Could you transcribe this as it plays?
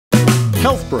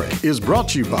HealthBreak is brought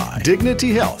to you by Dignity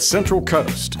Health Central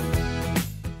Coast.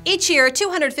 Each year,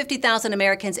 250,000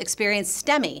 Americans experience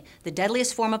STEMI, the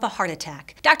deadliest form of a heart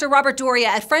attack. Dr. Robert Doria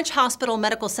at French Hospital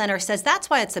Medical Center says that's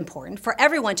why it's important for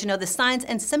everyone to know the signs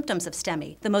and symptoms of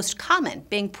STEMI, the most common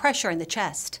being pressure in the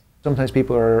chest. Sometimes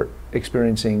people are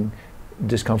experiencing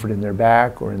discomfort in their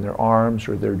back or in their arms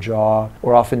or their jaw,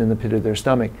 or often in the pit of their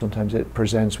stomach. Sometimes it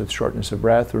presents with shortness of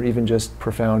breath or even just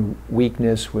profound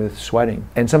weakness with sweating,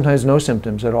 and sometimes no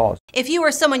symptoms at all. If you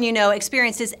or someone you know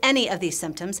experiences any of these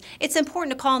symptoms, it's important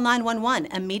to call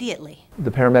 911 immediately. The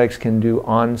paramedics can do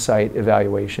on-site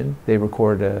evaluation. They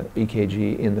record a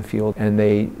EKG in the field, and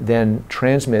they then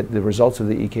transmit the results of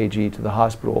the EKG to the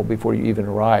hospital before you even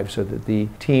arrive, so that the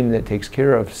team that takes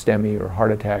care of STEMI or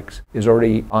heart attacks is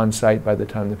already on-site by the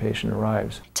time the patient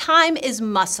arrives. Time is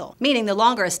muscle, meaning the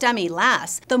longer a STEMI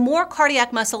lasts, the more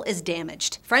cardiac muscle is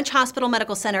damaged. French Hospital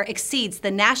Medical Center exceeds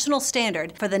the national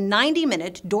standard for the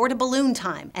 90-minute door-to-balloon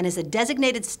time and is a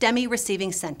designated STEMI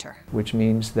receiving center. Which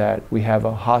means that we have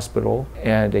a hospital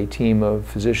and a team of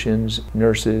physicians,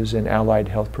 nurses, and allied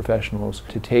health professionals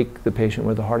to take the patient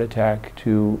with a heart attack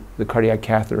to the cardiac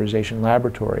catheterization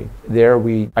laboratory. There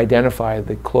we identify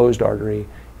the closed artery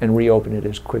and reopen it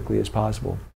as quickly as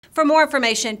possible. For more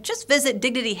information, just visit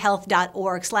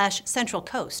dignityhealth.org/Central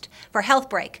Coast. For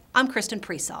HealthBreak, I'm Kristen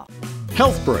Presall.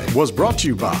 HealthBreak was brought to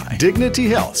you by Dignity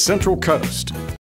Health Central Coast.